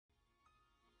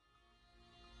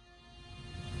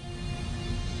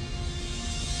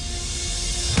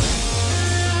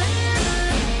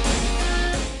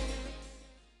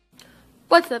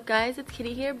What's up guys, it's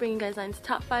Kitty here bringing you guys LioN's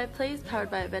top 5 plays powered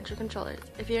by Adventure Controllers.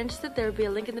 If you're interested, there will be a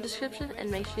link in the description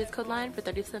and make sure you use code LioN for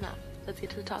 30% off. Let's get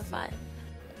to the top 5.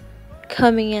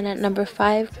 Coming in at number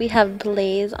 5, we have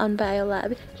Blaze on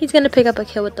Biolab. He's going to pick up a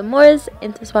kill with the Moors,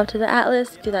 into swap to the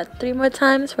Atlas, do that 3 more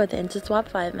times for the into swap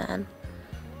 5-man.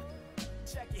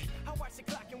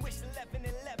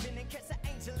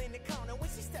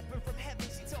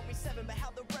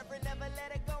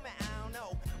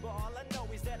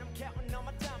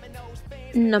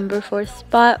 Number 4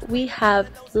 spot, we have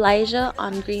Elijah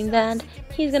on Green Band.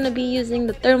 He's going to be using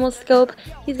the thermal scope.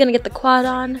 He's going to get the quad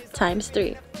on times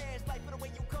 3.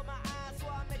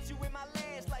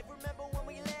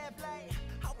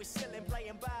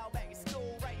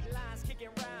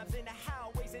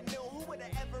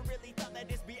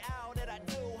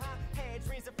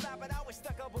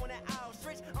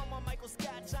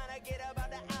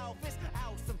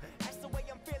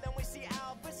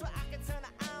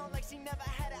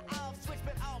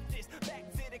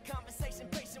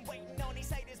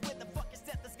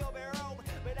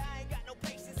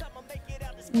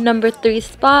 Number 3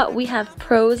 spot, we have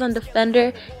Pros on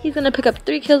Defender. He's going to pick up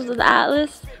 3 kills with the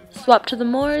Atlas, swap to the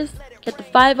Moors, get the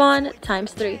 5 on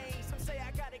times 3.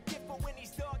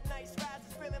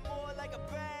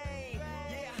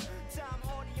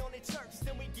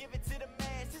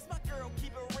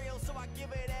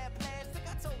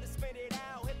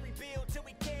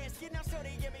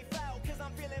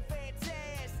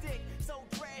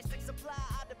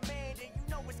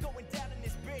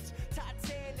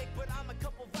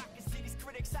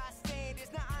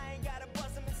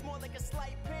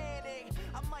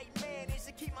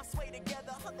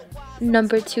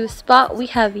 Number 2 spot, we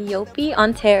have Yopi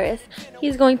on Terrace.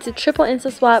 He's going to triple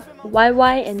insta swap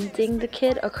YY and ding the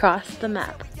kid across the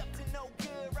map.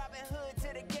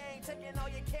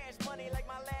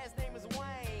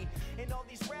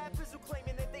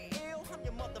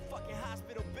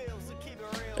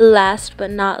 Last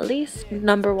but not least,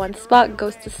 number 1 spot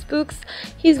goes to Spooks.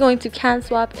 He's going to can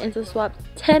swap, insta swap,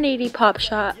 1080 pop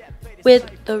shot with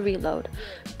the reload.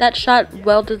 That shot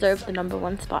well deserved the number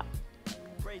 1 spot.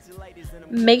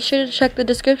 Make sure to check the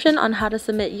description on how to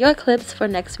submit your clips for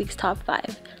next week's top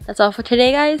 5. That's all for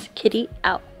today guys. Kitty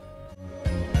out.